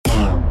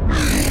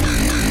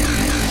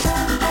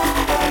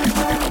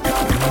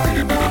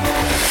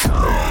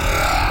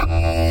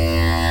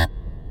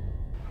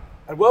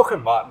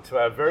welcome, Martin, to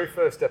our very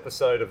first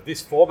episode of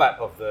this format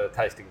of the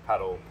Tasting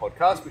Paddle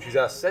podcast, which is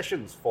our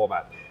sessions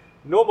format.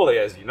 Normally,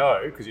 as you know,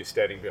 because you're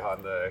standing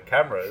behind the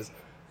cameras,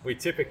 we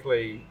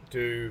typically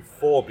do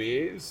 4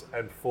 beers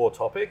and 4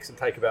 topics and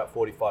take about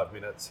 45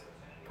 minutes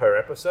per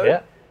episode.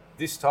 Yeah.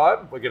 This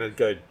time, we're going to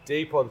go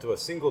deep onto a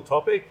single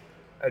topic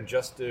and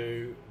just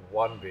do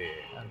 1 beer.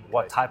 And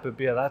what type of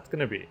beer that's going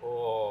to be?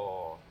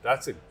 Oh,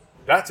 that's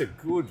a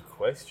good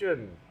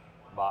question,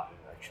 Martin,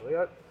 actually.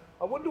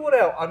 I wonder what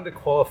our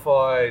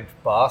underqualified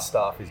bar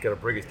staff is going to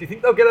bring us. Do you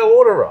think they'll get our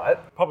order right?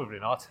 Probably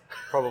not.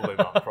 Probably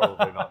not.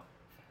 Probably not.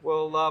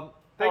 Well,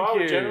 thank How are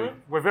we, you. gentlemen?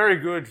 We're very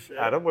good,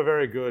 Adam. We're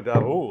very good. There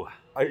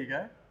you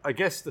go. I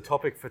guess the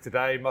topic for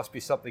today must be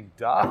something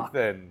dark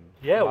then.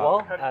 Yeah,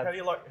 Mark. well, How do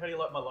you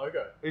like my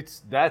logo?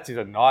 That's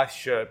a nice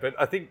shirt, but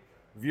I think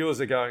viewers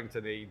are going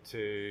to need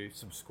to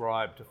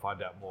subscribe to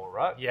find out more,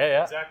 right?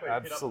 yeah. Exactly. Hit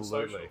up the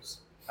Absolutely. socials.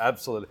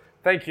 Absolutely.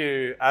 Thank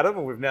you, Adam,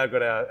 and we've now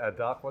got our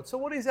dark one. So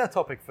what is our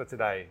topic for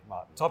today,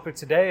 Martin? Topic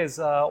today is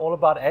all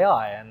about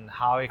AI and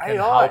how it can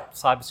AI? help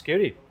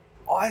cybersecurity.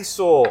 I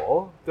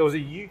saw there was a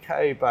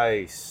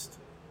UK-based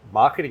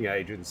marketing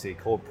agency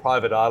called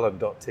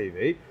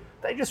privateisland.tv.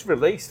 They just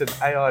released an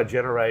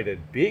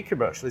AI-generated beer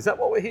commercial. Is that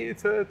what we're here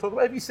to talk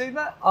about? Have you seen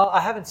that?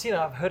 I haven't seen it.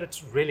 I've heard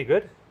it's really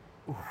good.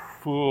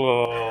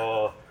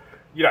 Look,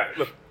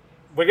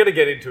 we're going to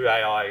get into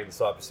AI in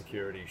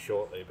cybersecurity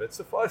shortly, but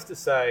suffice to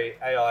say,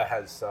 AI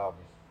has some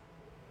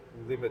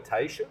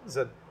limitations,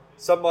 and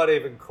some might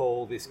even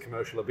call this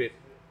commercial a bit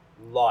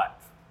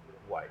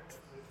lightweight.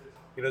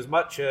 In as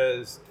much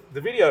as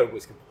the video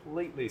was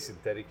completely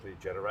synthetically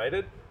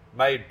generated,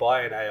 made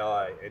by an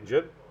AI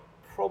engine,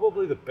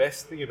 probably the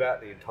best thing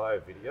about the entire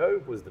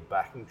video was the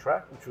backing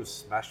track, which was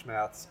Smash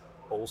Mouth's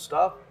All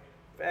Star.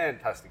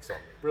 Fantastic song,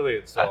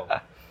 brilliant song.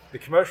 The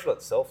commercial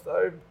itself,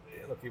 though,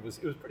 it was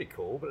pretty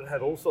cool, but it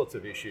had all sorts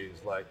of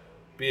issues, like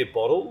beer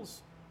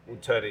bottles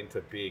would turn into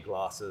beer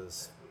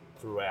glasses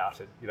throughout.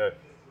 And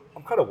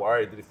I'm kind of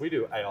worried that if we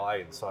do AI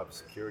in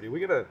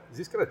cybersecurity, is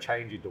this going to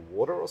change into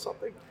water or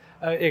something?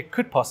 It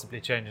could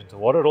possibly change into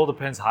water. It all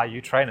depends how you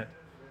train it.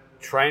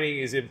 Training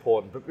is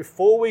important, but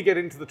before we get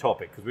into the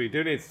topic, because we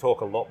do need to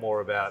talk a lot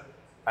more about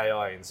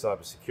AI in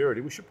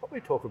cybersecurity, we should probably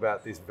talk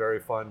about this very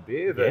fine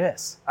beer that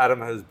Yes.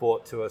 Adam has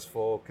brought to us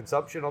for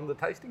consumption on the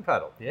tasting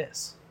paddle.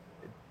 Yes.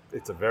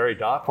 It's a very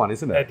dark one,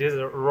 isn't it? It is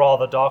a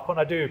rather dark one.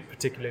 I do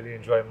particularly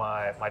enjoy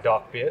my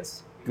dark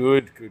beers.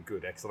 Good,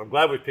 excellent. I'm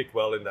glad we picked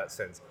well in that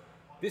sense.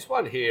 This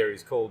one here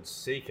is called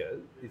Seeker.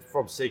 It's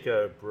from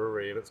Seeker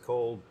Brewery, and it's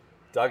called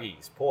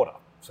Dougie's Porter.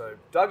 So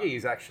Dougie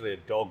is actually a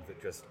dog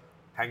that just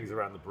hangs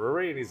around the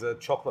brewery, and he's a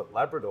chocolate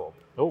Labrador.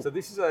 Ooh. So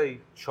this is a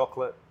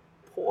chocolate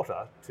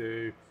porter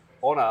to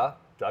honour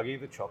Dougie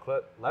the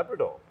chocolate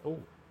Labrador.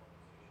 Ooh.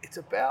 It's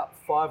about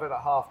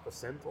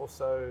 5.5% or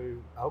so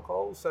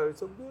alcohol, so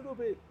it's a little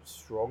bit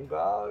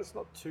stronger. It's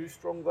not too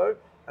strong though.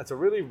 It's a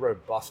really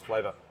robust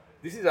flavour.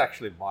 This is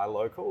actually my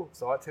local,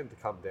 so I tend to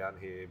come down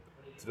here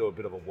to do a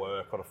bit of a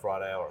work on a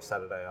Friday or a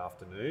Saturday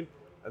afternoon,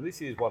 and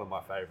this is one of my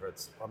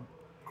favourites. I'm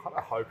kind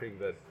of hoping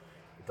that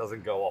it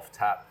doesn't go off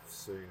tap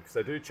soon, because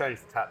they do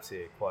change the taps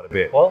here quite a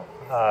bit. Well,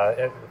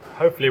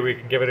 hopefully we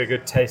can give it a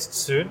good taste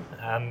soon.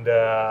 And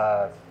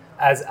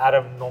as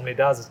Adam normally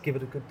does, is give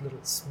it a good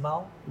little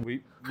smell.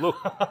 Look,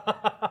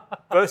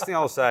 first thing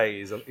I'll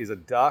say is a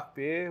dark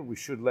beer. We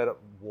should let it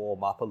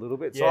warm up a little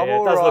bit. So Yeah, I'm it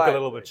all does look a right.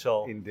 little bit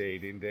chill.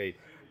 Indeed.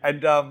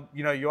 And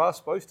you are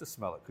supposed to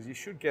smell it, because you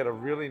should get a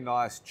really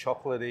nice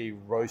chocolatey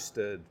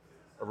roasted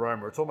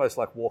aroma. It's almost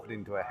like walking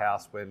into a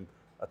house when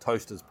a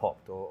toaster's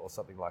popped or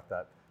something like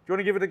that. Do you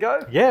want to give it a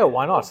go? Yeah,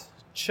 why not?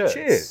 Cheers.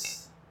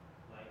 Cheers.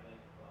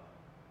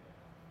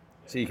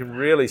 So you can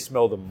really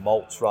smell the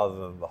malts rather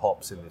than the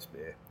hops in this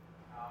beer.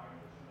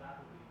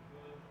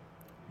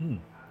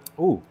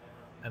 Ooh,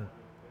 and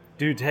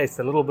do taste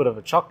a little bit of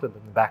a chocolate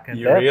in the back end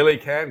You there. really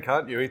can,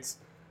 can't you? It's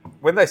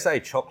when they say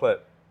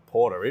chocolate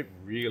porter, it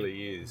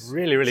really is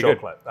Really, really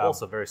chocolate. good.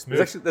 Also very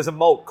smooth. There's a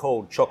malt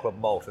called chocolate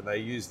malt, and they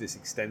use this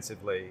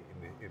extensively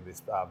in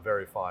this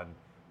very fine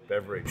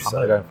beverage. I'm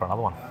going to go in for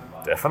another one.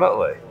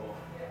 Definitely.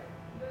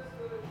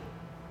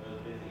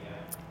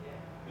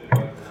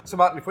 So,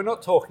 Martin, if we're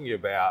not talking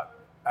about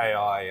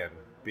AI and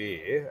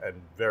beer and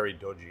very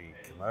dodgy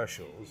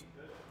commercials,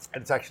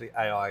 and it's actually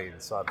AI in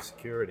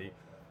cybersecurity,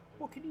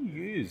 what can you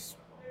use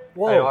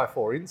AI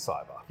for in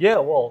cyber? Yeah,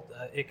 well,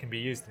 it can be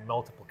used in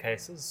multiple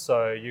cases.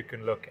 So you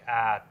can look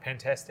at pen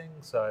testing.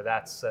 So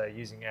that's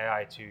using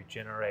AI to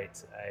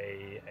generate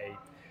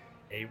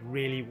a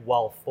really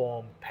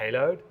well-formed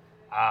payload,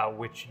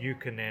 which you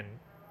can then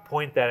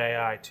point that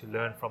AI to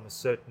learn from a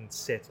certain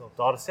set of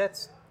data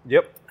sets.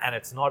 Yep. And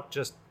it's not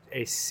just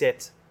a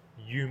set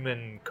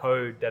human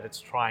code that it's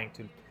trying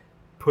to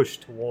push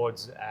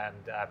towards and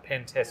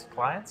pen test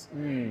clients.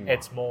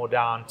 It's more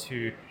down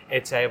to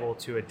it's able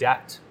to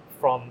adapt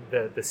from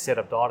the set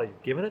of data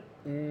you've given it,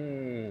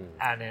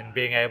 and then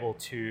being able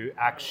to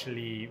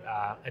actually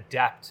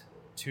adapt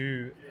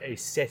to a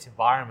set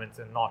environment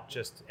and not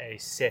just a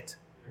set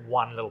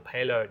one little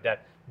payload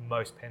that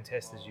most pen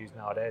testers use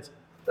nowadays.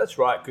 That's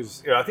right,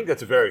 because I think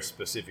that's a very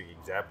specific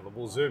example, and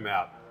we'll zoom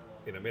out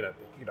in a minute.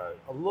 But,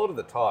 a lot of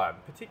the time,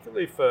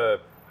 particularly for,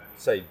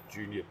 say,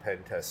 junior pen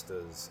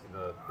testers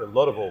in a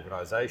lot of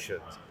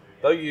organisations,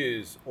 they'll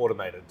use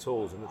automated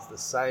tools, and it's the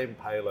same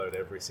payload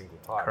every single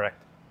time.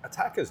 Correct.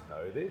 Attackers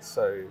know this,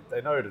 so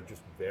they know to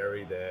just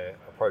vary their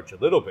approach a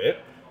little bit,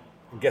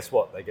 and guess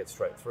what? They get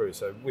straight through.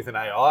 So with an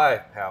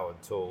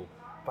AI-powered tool,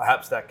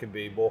 perhaps that can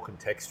be more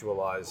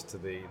contextualised to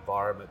the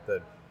environment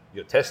that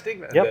you're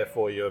testing, and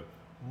therefore you're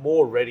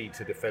more ready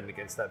to defend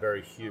against that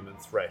very human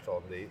threat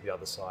on the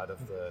other side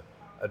of the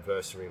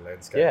adversary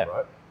landscape,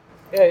 right?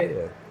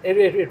 Yeah,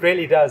 it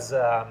really does.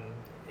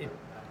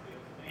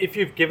 If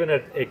you've given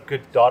it a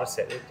good data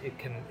set,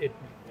 it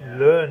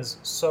learns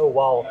so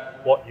well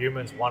what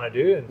humans want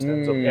to do in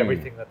terms of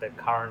everything that they've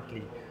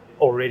currently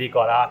already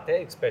got out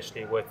there,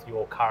 especially with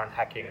your current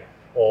hacking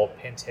or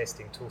pen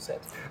testing tool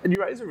set. And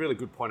you raise a really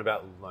good point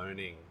about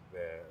learning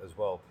there as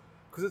well,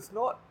 because it's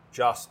not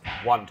just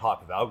one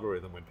type of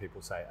algorithm when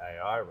people say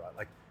AI, right?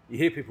 Like you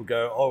hear people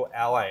go, oh,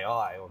 our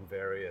AI on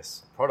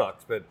various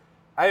products, but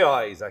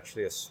AI is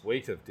actually a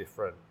suite of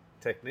different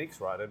techniques,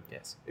 right? And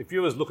if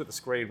viewers look at the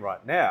screen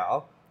right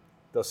now,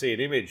 they'll see an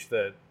image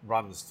that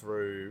runs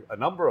through a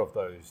number of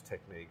those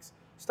techniques.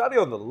 Starting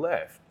on the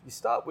left, you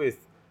start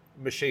with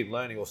machine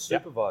learning or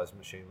supervised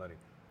machine learning.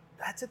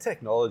 That's a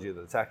technology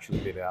that's actually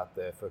been out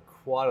there for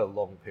quite a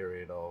long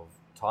period of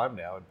time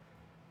now. And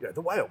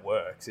the way it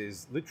works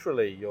is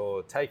literally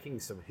you're taking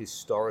some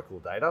historical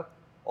data,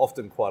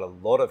 often quite a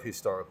lot of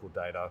historical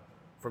data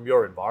from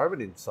your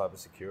environment in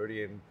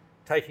cybersecurity, and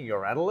taking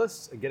your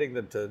analysts and getting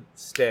them to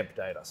stamp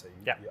data. So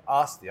you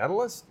ask the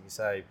analyst, you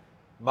say,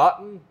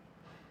 Martin,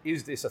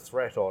 is this a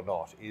threat or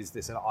not? Is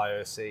this an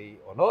IOC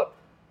or not?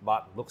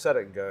 Martin looks at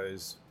it and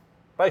goes,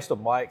 based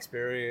on my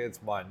experience,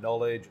 my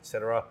knowledge,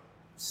 etc.,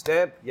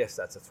 stamp, yes,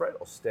 that's a threat,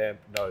 or stamp,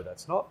 no,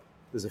 that's not.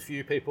 There's a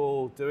few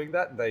people doing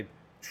that, and they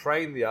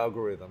train the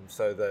algorithm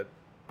so that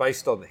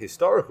based on the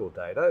historical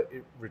data,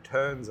 it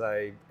returns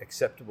a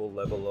acceptable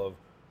level of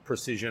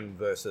precision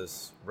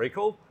versus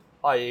recall,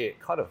 i.e. it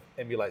kind of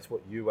emulates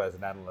what you as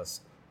an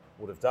analyst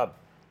would have done.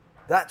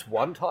 That's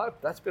one type.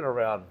 That's been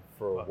around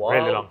for a while.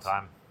 Really long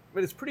time. I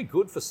mean, it's pretty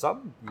good for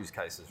some use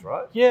cases,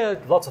 right? Yeah,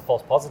 lots of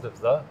false positives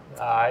though,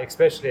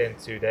 especially in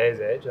today's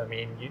age. I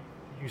mean,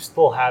 you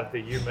still have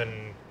the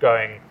human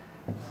going,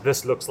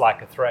 this looks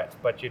like a threat,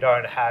 but you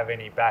don't have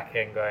any back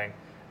end going,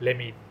 let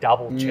me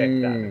double check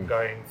that, and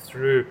going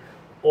through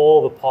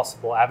all the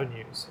possible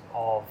avenues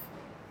of,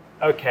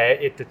 okay,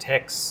 it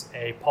detects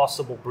a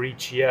possible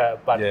breach here,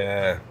 but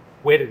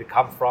where did it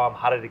come from?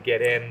 How did it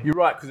get in? You're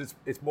right, because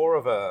it's more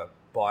of a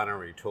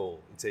binary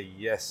tool. It's a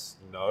yes,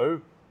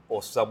 no,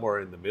 or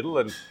somewhere in the middle,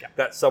 and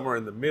that somewhere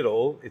in the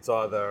middle, it's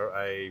either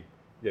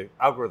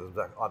algorithms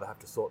that either have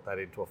to sort that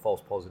into a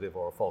false positive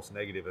or a false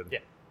negative, and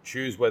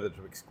choose whether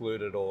to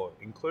exclude it or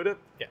include it.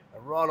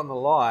 And right on the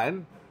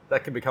line,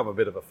 that can become a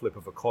bit of a flip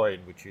of a coin,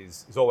 which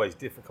is always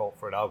difficult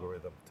for an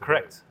algorithm to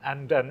do.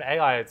 And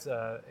AI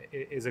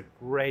is a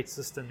great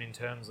system in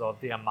terms of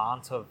the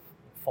amount of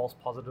false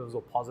positives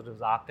or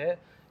positives out there.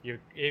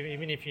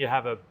 Even if you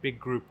have a big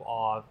group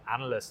of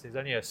analysts, there's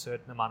only a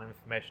certain amount of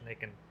information they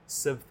can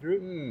sieve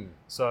through.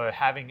 So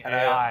having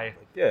AI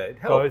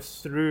go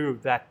through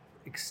that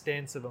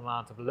extensive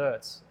amount of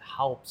alerts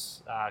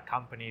helps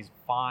companies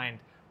find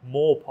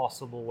more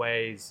possible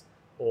ways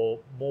or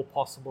more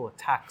possible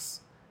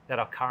attacks that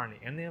are currently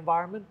in the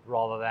environment,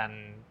 rather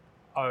than,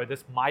 oh,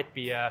 this might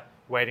be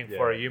waiting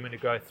for a human to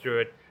go through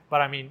it.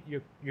 But I mean,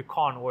 you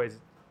can't always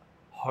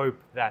hope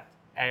that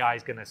AI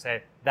is going to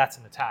say that's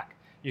an attack.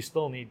 You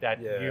still need that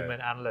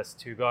human analyst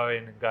to go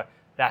in and go,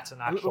 that's an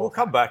actual. We'll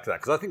come back to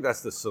that, because I think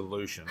that's the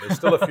solution. There's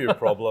still a few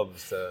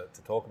problems to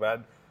talk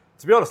about.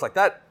 To be honest, like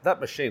that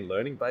machine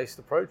learning based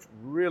approach,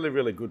 really,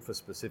 really good for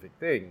specific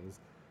things.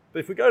 But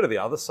if we go to the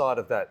other side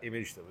of that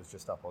image that was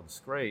just up on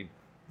screen,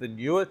 the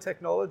newer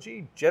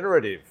technology,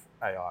 generative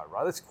AI,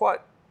 right? It's quite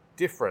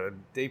different,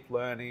 and deep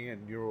learning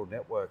and neural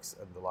networks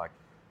and the like.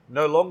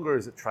 No longer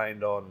is it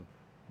trained on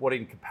what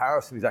in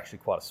comparison is actually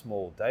quite a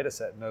small data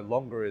set. No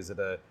longer is it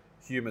a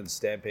human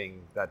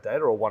stamping that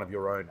data or one of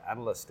your own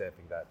analysts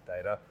stamping that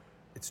data.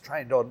 It's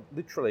trained on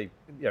literally,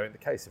 in the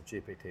case of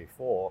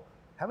GPT-4,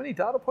 how many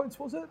data points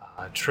was it?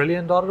 A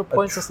trillion data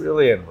points? A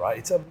trillion, right?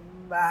 It's a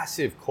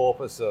massive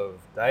corpus of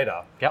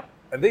data.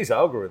 And these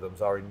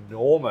algorithms are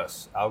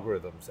enormous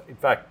algorithms. In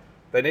fact,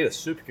 they need a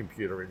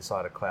supercomputer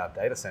inside a cloud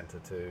data center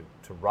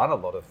to run a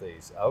lot of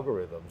these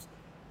algorithms.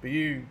 But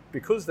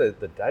because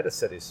the data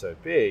set is so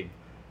big,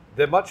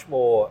 they're much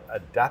more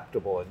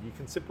adaptable, and you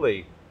can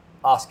simply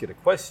ask it a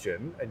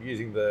question, and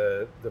using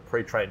the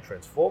pre-trained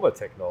transformer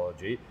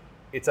technology,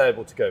 it's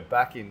able to go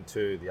back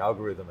into the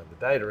algorithm and the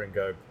data and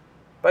go,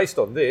 based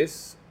on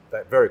this,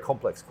 that very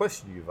complex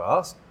question you've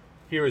asked,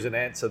 here is an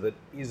answer that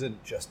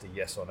isn't just a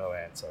yes or no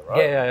answer, right?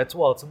 It's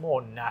a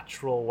more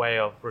natural way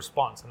of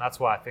response, and that's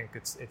why I think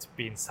it's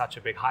been such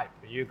a big hype.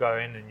 You go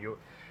in and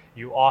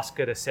you ask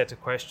it a set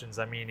of questions.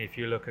 I mean, if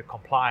you look at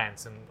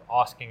compliance and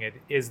asking it,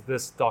 is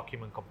this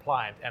document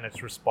compliant, and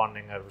it's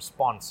responding a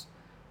response,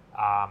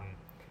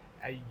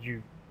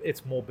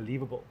 it's more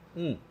believable.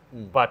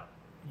 But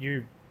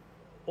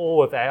or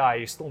with AI,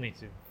 you still need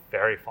to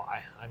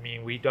verify. I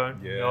mean, we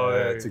don't know.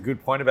 It's a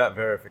good point about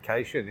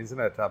verification, isn't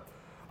it?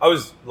 I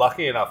was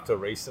lucky enough to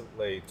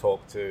recently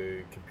talk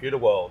to Computer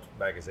World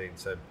magazine,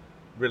 so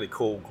really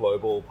cool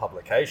global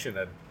publication,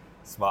 and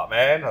smart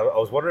man. I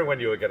was wondering when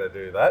you were going to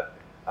do that.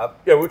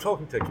 We were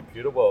talking to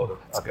Computer World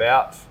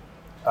about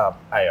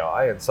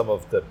AI and some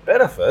of the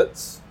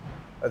benefits,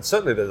 and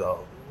certainly there's a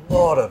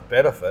lot of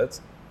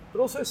benefits,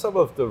 but also some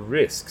of the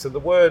risks. And the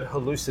word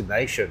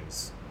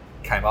hallucinations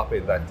came up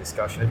in that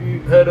discussion. Have you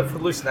heard of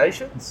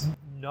hallucinations?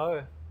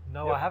 No,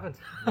 I haven't.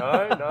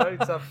 No,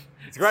 it's a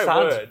great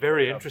Sounds word.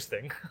 very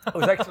interesting. It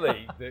was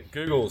actually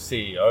Google's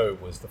CEO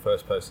was the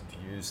first person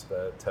to use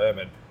the term,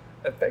 and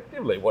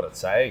effectively what it's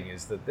saying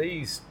is that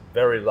these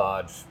very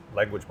large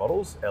language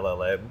models,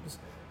 LLMs,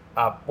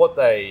 what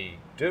they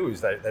do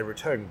is they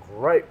return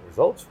great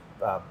results,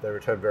 they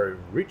return very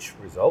rich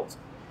results,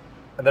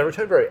 and they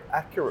return very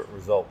accurate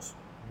results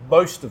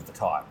most of the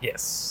time.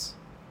 Yes.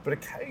 But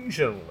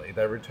occasionally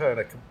they return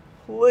a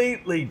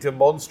completely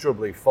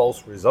demonstrably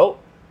false result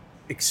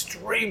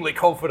extremely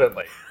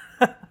confidently.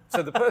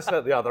 So the person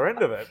at the other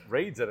end of it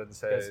reads it and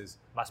says,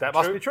 must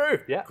be true.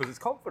 Yeah. Because it's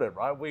confident,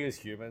 right? We as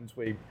humans,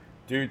 we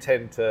do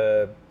tend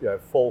to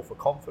fall for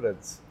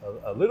confidence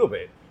a little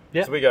bit.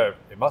 Yeah. So we go,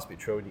 it must be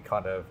true, and you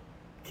kind of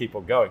keep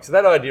on going. So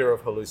that idea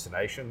of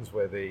hallucinations,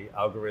 where the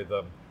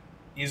algorithm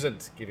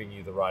isn't giving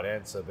you the right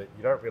answer, but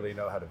you don't really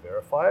know how to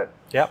verify it.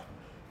 Yep.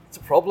 It's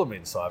a problem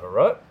in cyber,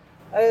 right?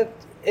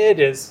 It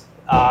is.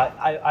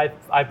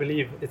 I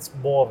believe it's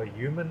more of a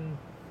human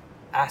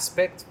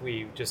aspect.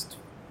 We just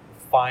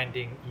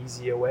finding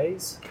easier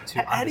ways to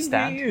understand.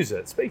 How do you use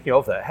it? Speaking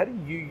of that, how do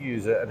you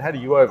use it, and how do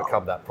you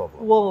overcome that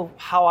problem? Well,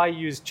 how I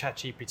use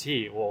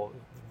ChatGPT, or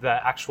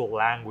the actual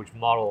language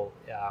model,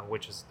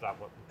 which is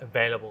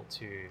available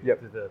to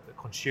the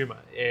consumer,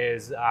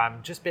 is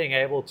just being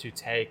able to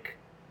take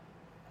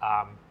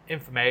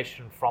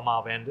information from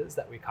our vendors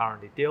that we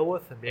currently deal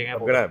with, and being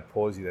able. I'm going to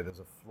pause you there. There's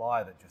a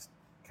fly that just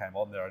came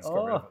on there. I just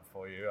got rid of it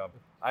for you.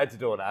 I had to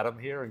do an Adam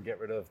here and get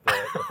rid of the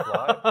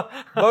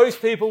fly.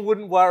 Most people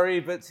wouldn't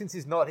worry, but since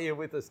he's not here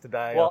with us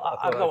today,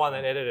 I'm the one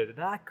that edited it,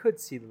 and I could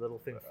see the little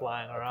thing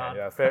flying around.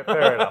 Yeah, fair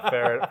enough.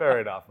 Fair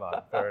enough,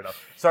 man. Fair enough.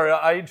 Sorry,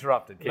 I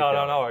interrupted. No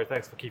worries.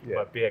 Thanks for keeping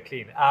my beer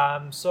clean. I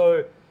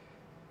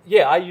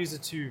use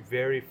it to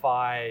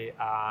verify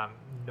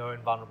known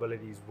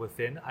vulnerabilities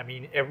within. I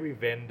mean, every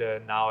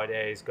vendor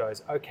nowadays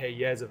goes, okay,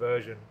 here's a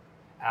version.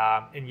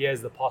 And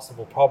here's the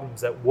possible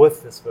problems that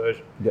with this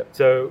version. Yep.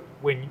 So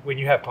when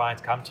you have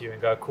clients come to you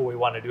and go, cool, we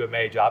want to do a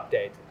major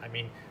update. I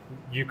mean,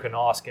 you can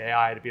ask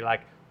AI to be like,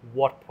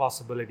 what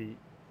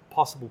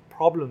possible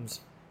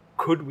problems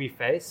could we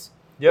face?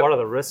 Yep. What are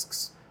the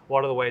risks?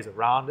 What are the ways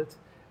around it?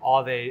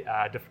 Are there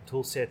different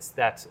tool sets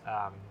that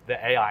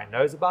the AI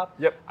knows about?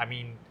 Yep. I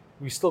mean,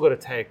 we still got to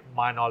take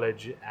my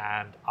knowledge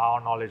and our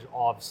knowledge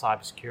of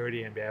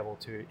cybersecurity and be able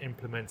to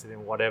implement it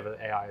in whatever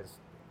the AI has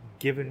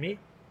given me.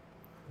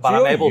 But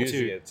so I'm able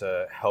using it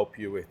to help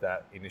you with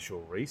that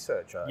initial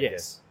research, I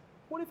guess.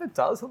 What if it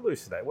does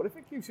hallucinate? What if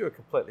it gives you a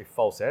completely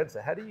false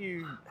answer? How do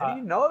you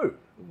know?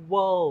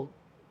 Well,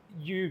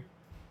 you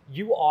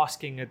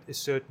asking a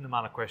certain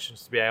amount of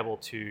questions to be able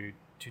to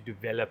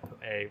develop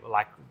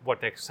what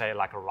they say,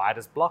 like a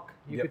writer's block,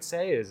 you could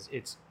say, is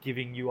it's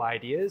giving you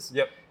ideas.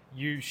 Yep.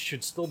 You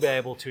should still be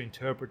able to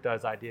interpret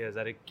those ideas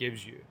that it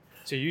gives you.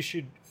 So you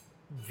should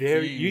be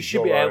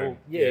able,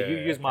 you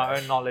use my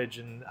own knowledge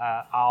and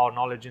our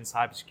knowledge in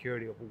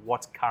cybersecurity of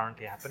what's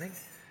currently happening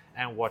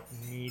and what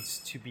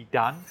needs to be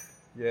done.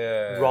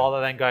 Yeah. Rather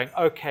than going,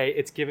 okay,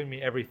 it's given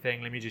me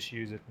everything, let me just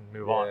use it and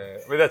move on. I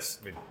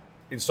mean,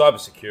 in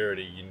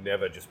cybersecurity, you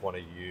never just want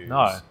to use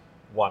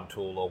one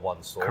tool or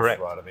one source,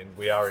 Correct. right? I mean,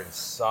 we are in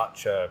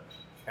such a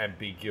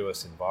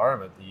ambiguous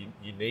environment that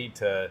you need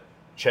to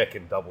check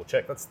and double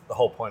check. That's the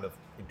whole point of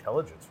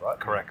intelligence, right?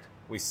 Correct.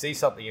 We see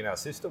something in our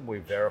system, we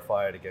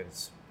verify it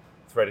against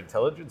threat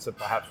intelligence, and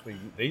perhaps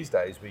these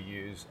days we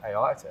use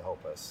AI to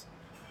help us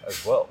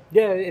as well.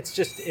 Yeah,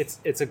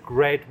 it's a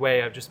great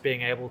way of just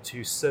being able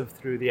to sift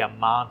through the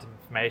amount of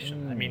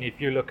information. I mean, if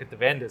you look at the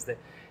vendors,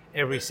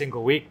 every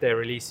single week they're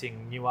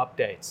releasing new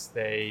updates.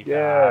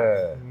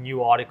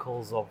 New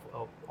articles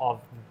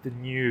of the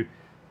new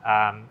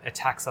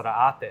attacks that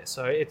are out there.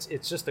 So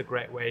it's just a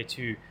great way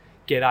to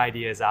get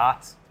ideas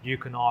out. You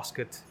can ask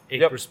it,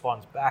 it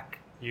responds back.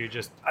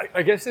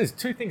 I guess there's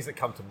two things that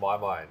come to my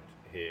mind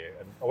here,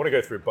 and I want to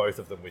go through both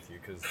of them with you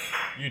because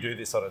you do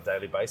this on a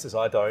daily basis.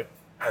 I don't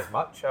as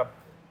much.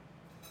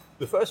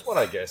 The first one,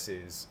 I guess,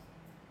 is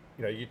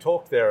you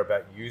talked there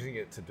about using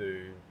it to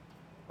do,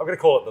 I'm going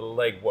to call it the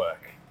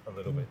legwork a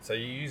little bit. So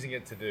you're using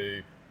it to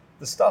do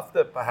the stuff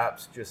that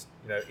perhaps just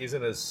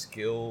isn't as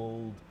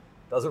skilled,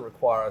 doesn't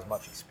require as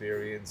much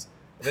experience,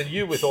 and then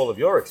you, with all of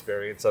your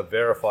experience, are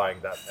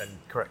verifying that and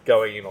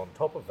going in on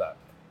top of that.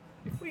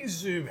 If we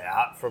zoom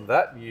out from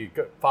that and you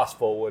fast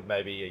forward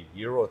maybe a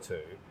year or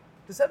two,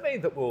 does that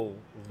mean that we'll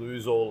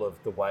lose all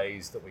of the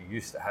ways that we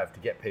used to have to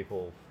get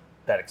people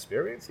that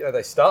experience.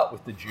 They start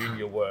with the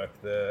junior work,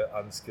 the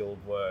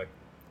unskilled work,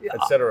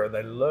 etc., and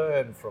they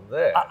learn from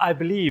there. I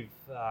believe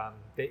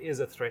there is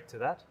a threat to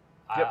that.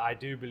 Yep. I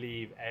do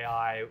believe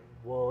AI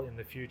will, in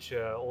the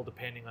future, all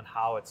depending on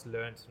how it's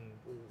learned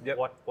and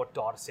what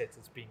data sets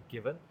it's being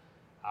given,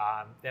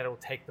 that'll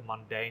take the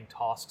mundane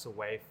tasks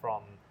away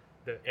from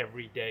the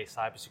everyday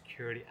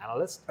cybersecurity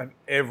analyst. And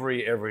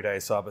everyday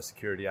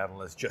cybersecurity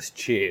analyst just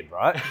cheered,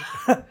 right?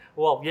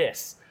 Well,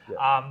 yes.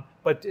 Yeah.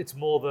 But it's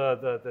more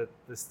the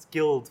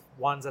skilled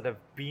ones that have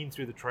been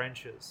through the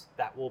trenches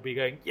that will be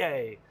going,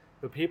 yay.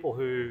 The people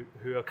who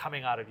are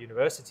coming out of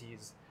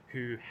universities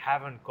who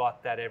haven't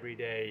got that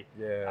everyday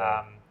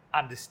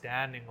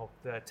understanding of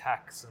the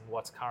attacks and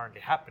what's currently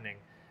happening,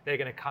 they're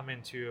going to come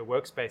into a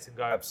workspace and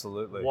go,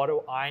 absolutely, what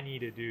do I need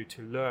to do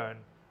to learn?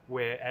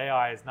 Where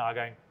AI is now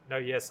going, no,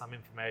 yes, some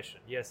information.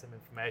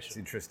 It's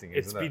interesting,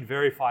 It's been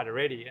verified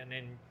already. And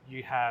then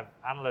you have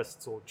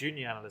analysts or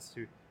junior analysts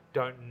who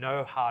don't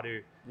know how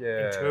to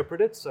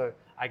interpret it. So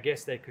I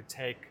guess they could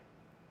take,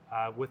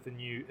 with the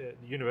new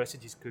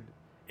universities could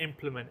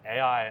implement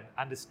AI and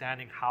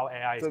understanding how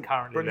AI is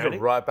currently learning. Brings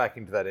it right back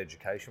into that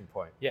education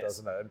point, yes.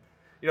 doesn't it? And,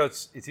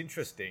 it's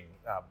interesting.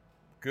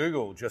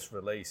 Google just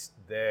released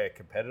their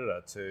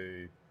competitor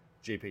to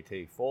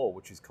GPT-4,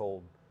 which is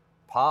called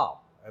Palm.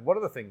 And one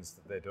of the things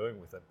that they're doing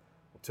with it,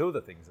 or two of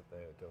the things that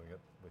they're doing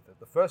with it,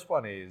 the first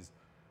one is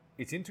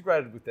it's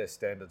integrated with their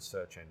standard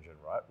search engine,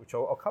 right? Which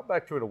I'll come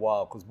back to in a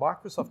while, because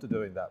Microsoft are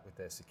doing that with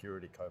their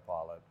security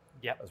copilot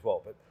as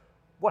well. But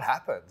what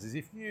happens is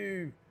if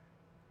you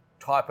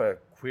type a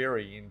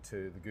query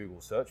into the Google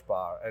search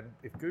bar, and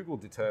if Google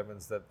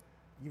determines that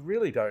you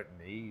really don't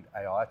need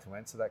AI to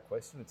answer that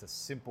question, it's a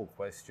simple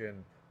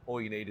question,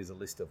 all you need is a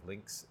list of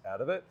links out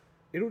of it,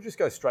 it'll just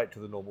go straight to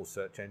the normal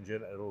search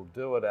engine. It'll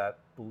do it at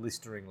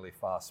blisteringly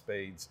fast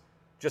speeds,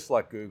 just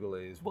like Google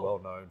is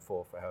well known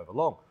for however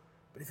long.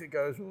 But if it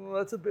goes,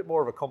 that's a bit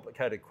more of a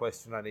complicated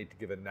question, I need to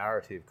give a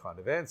narrative kind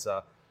of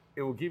answer,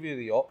 it will give you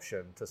the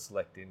option to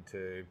select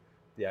into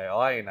the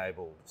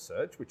AI-enabled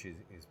search, which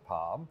is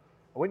Palm.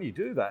 When you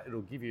do that,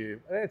 it'll give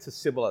you an answer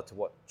similar to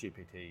what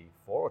GPT-4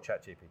 or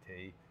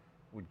ChatGPT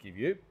would give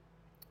you.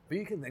 But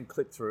you can then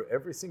click through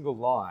every single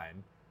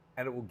line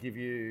and it will give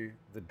you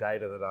the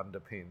data that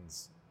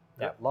underpins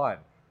that line.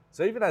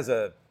 So even as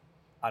an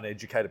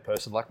uneducated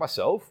person like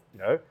myself,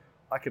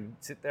 I can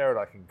sit there and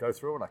I can go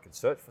through and I can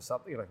search for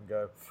something and I can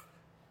go,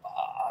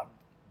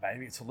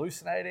 maybe it's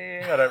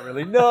hallucinating, I don't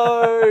really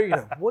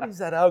know, what is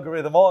that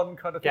algorithm on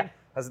kind of thing?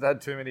 Hasn't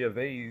had too many of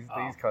these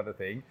kind of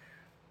thing.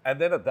 And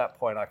then at that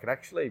point, I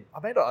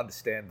may not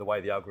understand the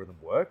way the algorithm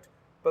worked,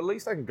 but at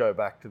least I can go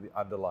back to the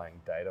underlying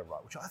data,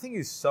 right? Which I think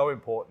is so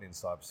important in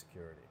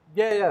cybersecurity.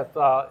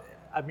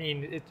 I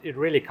mean, it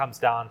really comes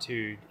down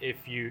to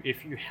if you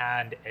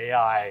hand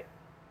AI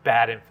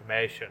bad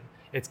information,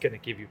 it's going to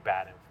give you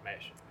bad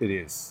information. It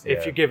is.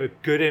 If you give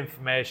it good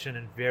information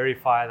and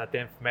verify that the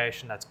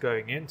information that's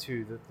going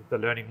into the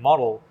learning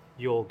model,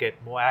 you'll get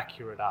more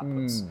accurate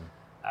outputs.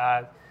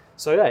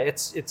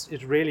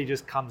 It really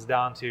just comes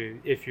down to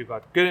if you've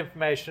got good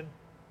information,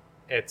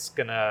 it's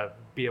gonna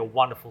be a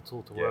wonderful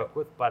tool to work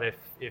with. But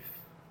if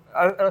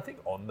I think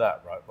on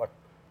that, right, like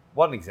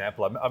one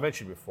example I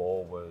mentioned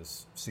before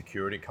was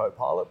Security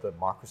Copilot that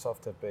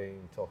Microsoft have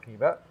been talking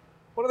about.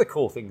 One of the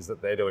cool things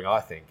that they're doing,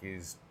 I think,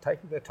 is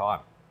taking their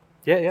time.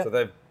 So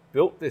they've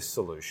built this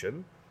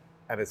solution,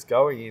 and it's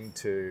going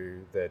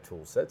into their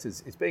tool sets.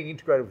 It's being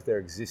integrated with their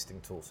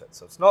existing tool sets.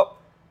 So it's not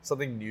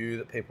something new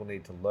that people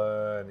need to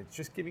learn. It's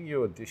just giving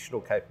you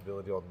additional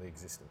capability on the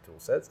existing tool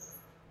sets.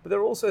 But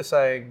they're also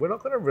saying, we're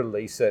not going to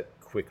release it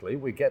quickly.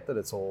 We get that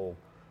it's all,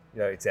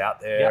 it's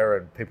out there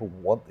and people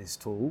want these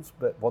tools,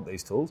 but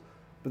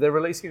they're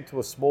releasing it to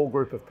a small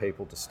group of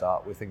people to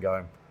start with and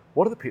going,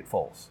 what are the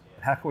pitfalls?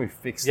 How can we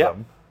fix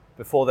them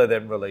before they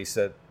then release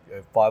it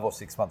 5 or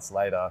 6 months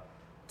later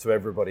to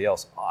everybody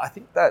else? I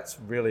think that's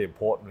really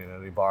important in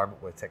an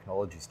environment where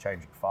technology is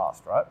changing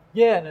fast, right?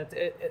 Yeah,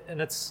 and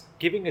it's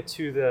giving it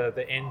to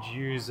the end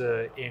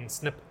user in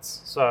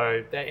snippets.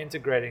 So they're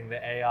integrating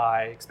the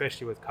AI,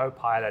 especially with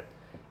Copilot,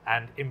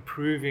 and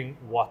improving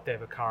what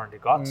they've currently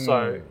got.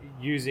 So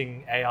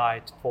using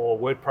AI for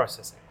word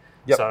processing.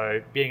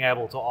 So being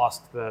able to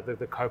ask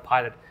the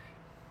Copilot,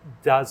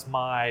 does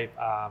my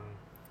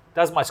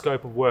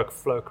scope of work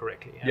flow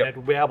correctly? And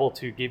it'll be able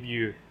to give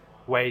you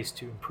ways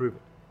to improve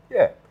it.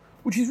 Yeah,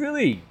 which is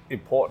really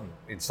important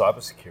in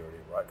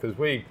cybersecurity, right? Because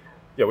we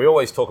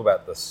always talk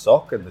about the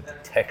SOC and the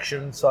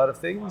detection side of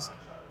things.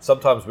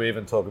 Sometimes we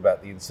even talk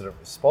about the incident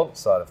response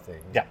side of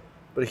things.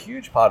 But a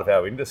huge part of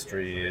our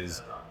industry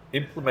is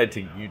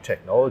implementing new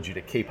technology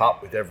to keep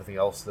up with everything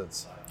else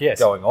that's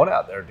going on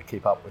out there and to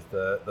keep up with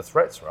the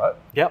threats, right?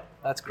 Yep,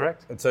 that's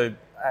correct. And so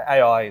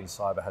AI in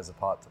cyber has a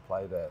part to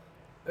play there.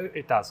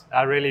 It does.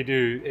 I really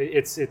do.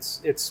 It's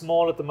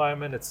small at the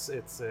moment. It's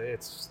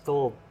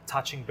still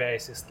touching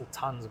base. There's still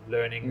tons of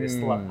learning. There's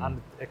still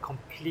a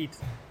complete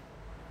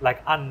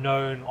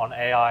unknown on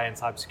AI and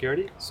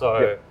cybersecurity.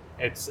 So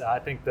I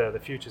think the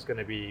future is going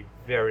to be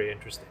very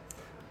interesting.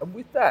 And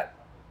with that,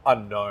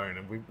 unknown,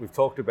 and we've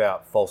talked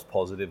about false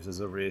positives as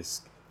a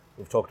risk.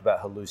 We've talked about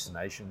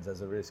hallucinations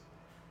as a risk.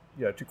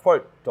 To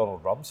quote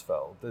Donald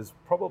Rumsfeld, there's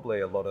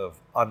probably a lot of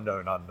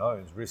unknown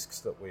unknowns, risks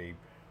that we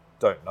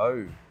don't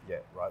know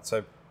yet, right?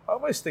 So I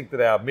almost think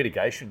that our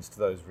mitigations to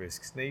those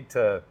risks need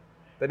to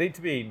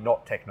be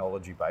not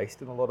technology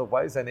based in a lot of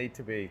ways. They need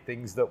to be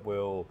things that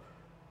will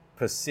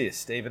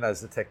persist even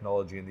as the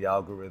technology and the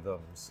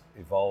algorithms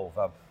evolve.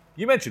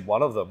 You mentioned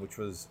one of them, which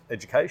was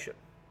education.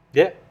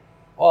 Yeah.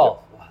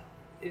 Well,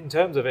 in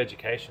terms of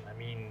education, I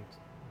mean,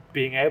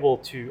 being able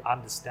to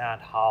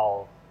understand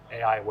how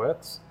AI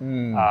works,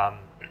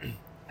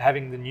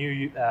 having the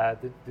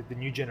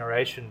new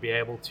generation be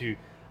able to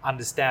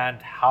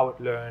understand how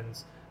it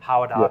learns,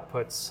 how it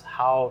outputs,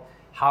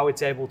 how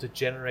it's able to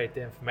generate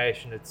the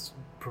information it's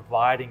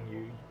providing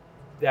you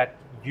that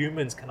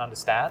humans can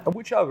understand. And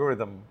which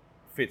algorithm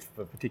fits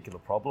for particular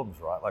problems,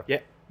 right?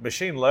 Like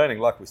machine learning,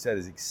 like we said,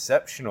 is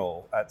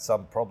exceptional at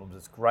some problems.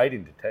 It's great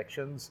in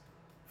detections,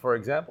 for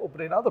example,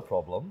 but in other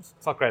problems...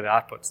 It's not great at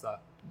outputs, though.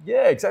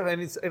 Yeah, exactly.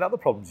 And in other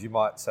problems, you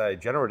might say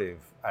generative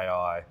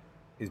AI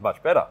is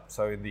much better.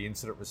 So in the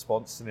incident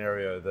response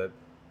scenario that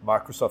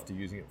Microsoft are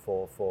using it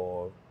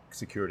for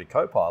Security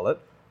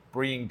Copilot,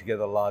 bringing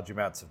together large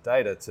amounts of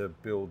data to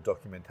build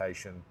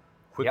documentation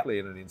quickly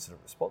in an incident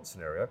response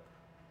scenario.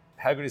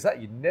 How good is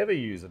that? You'd never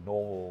use a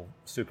normal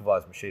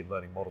supervised machine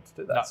learning model to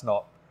do that. No. It's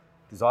not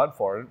designed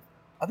for it.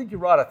 I think you're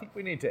right. I think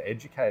we need to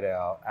educate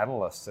our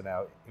analysts and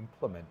our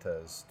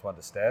implementers to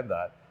understand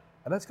that.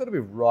 And that's got to be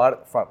right at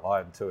the front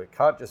line too. It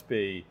can't just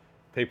be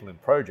people in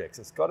projects.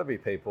 It's got to be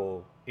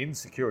people in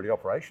security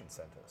operations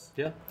centers.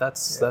 Yeah,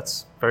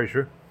 that's very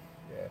true.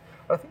 Yeah.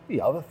 I think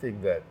the other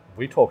thing that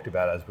we talked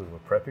about as we were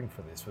prepping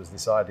for this was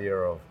this idea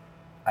of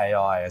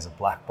AI as a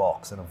black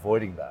box and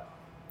avoiding that.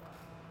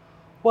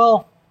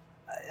 Well,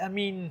 I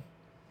mean,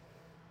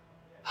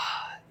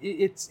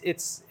 it's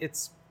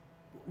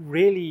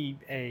really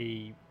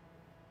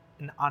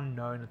an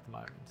unknown at the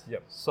moment.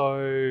 Yep.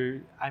 So,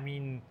 I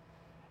mean,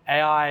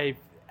 AI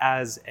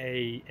as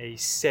a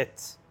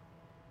set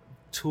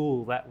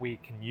tool that we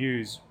can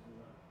use,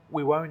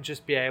 we won't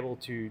just be able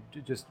to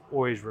just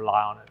always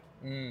rely on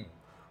it.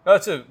 No,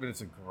 it's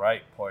a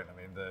great point.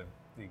 I mean, the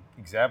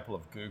example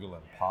of Google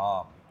and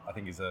Palm, I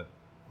think, is a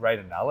great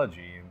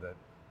analogy in that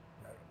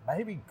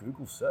maybe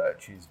Google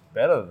search is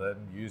better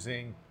than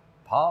using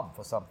Palm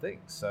for some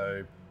things.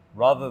 So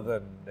rather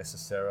than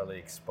necessarily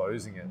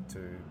exposing it to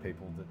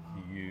people that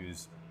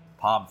use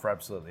Palm for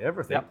absolutely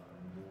everything,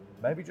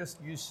 maybe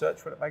just use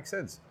search when it makes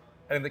sense.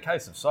 And in the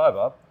case of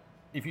cyber,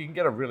 if you can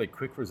get a really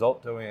quick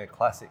result doing a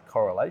classic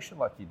correlation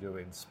like you do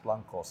in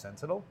Splunk or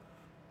Sentinel,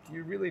 do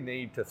you really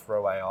need to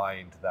throw AI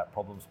into that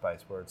problem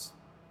space where it's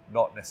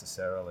not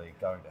necessarily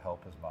going to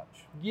help as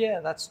much?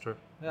 Yeah, that's true.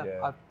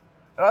 Yeah.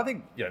 And I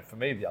think, for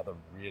me, the other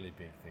really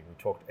big thing, we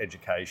talked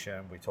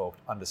education, we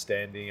talked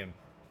understanding and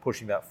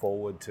pushing that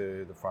forward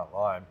to the front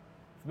line.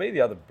 For me,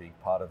 the other big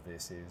part of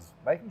this is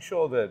making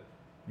sure that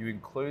you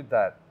include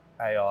that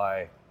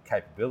AI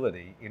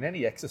capability in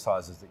any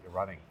exercises that you're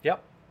running.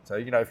 Yep. So,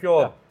 if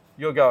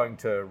you're going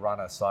to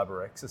run a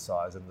cyber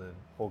exercise and the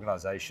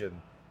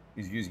organization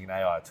is using an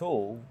AI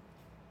tool,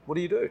 what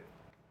do?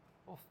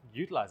 Well,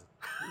 utilize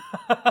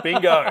it.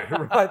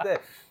 Bingo, right there.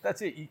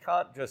 That's it. You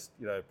can't just,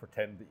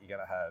 pretend that you're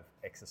going to have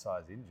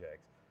exercise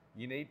injects.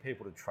 You need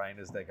people to train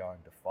as they're going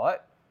to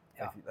fight.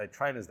 Yeah. If they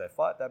train as they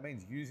fight, that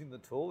means using the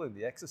tool in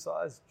the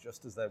exercise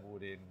just as they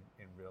would in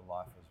real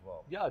life as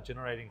well. Yeah,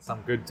 generating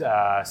some good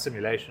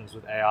simulations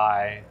with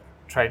AI,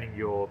 training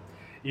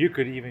you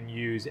could even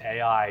use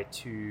AI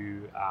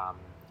to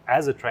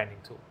as a training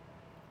tool.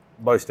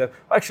 Most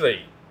definitely.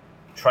 Actually,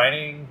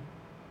 training,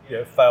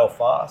 fail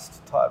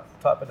fast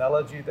type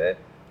analogy there.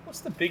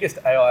 What's the biggest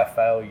AI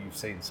fail you've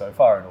seen so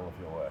far in all of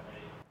your work?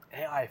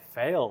 AI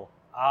fail?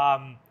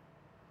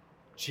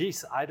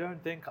 Geez, I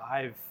don't think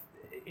I've...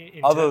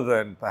 Other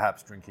than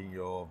perhaps drinking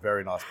your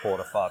very nice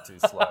porter far too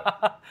slow.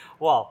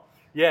 Well,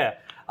 yeah.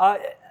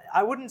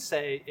 I wouldn't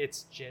say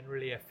it's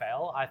generally a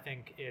fail. I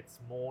think it's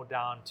more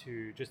down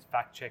to just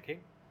fact checking.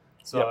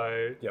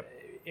 So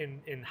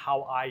in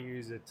how I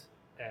use it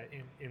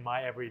in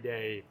my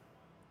everyday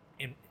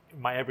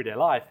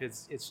life,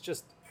 it's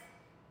just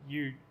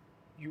you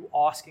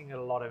asking it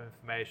a lot of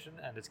information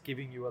and it's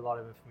giving you a lot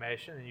of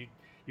information and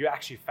you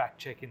actually fact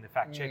checking the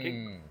fact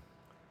checking.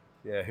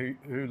 Yeah,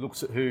 who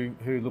looks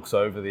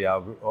over the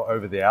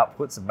over the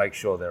outputs and makes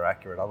sure they're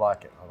accurate. I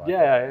like it.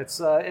 It's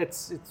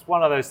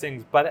one of those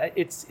things, but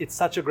it's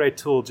such a great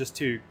tool just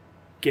to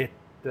get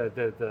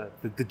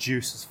the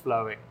juices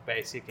flowing,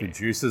 basically. The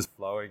juices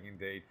flowing,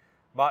 indeed.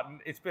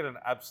 Martin, it's been an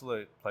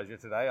absolute pleasure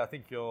today. I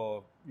think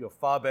you're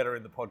far better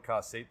in the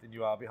podcast seat than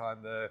you are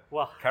behind the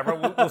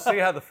camera. We'll see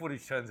how the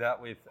footage turns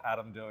out with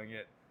Adam doing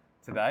it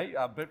today.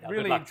 But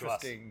really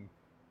interesting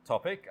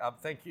topic.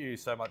 Thank you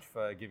so much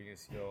for giving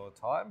us your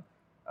time.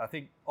 I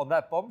think on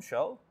that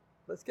bombshell,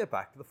 let's get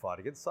back to the fight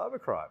against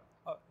cybercrime.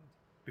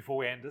 Before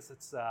we end this,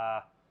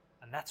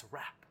 and that's a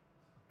wrap.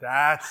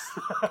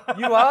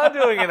 You are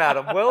doing it,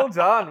 Adam. Well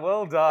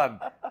done.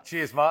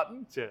 Cheers,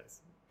 Martin.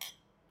 Cheers.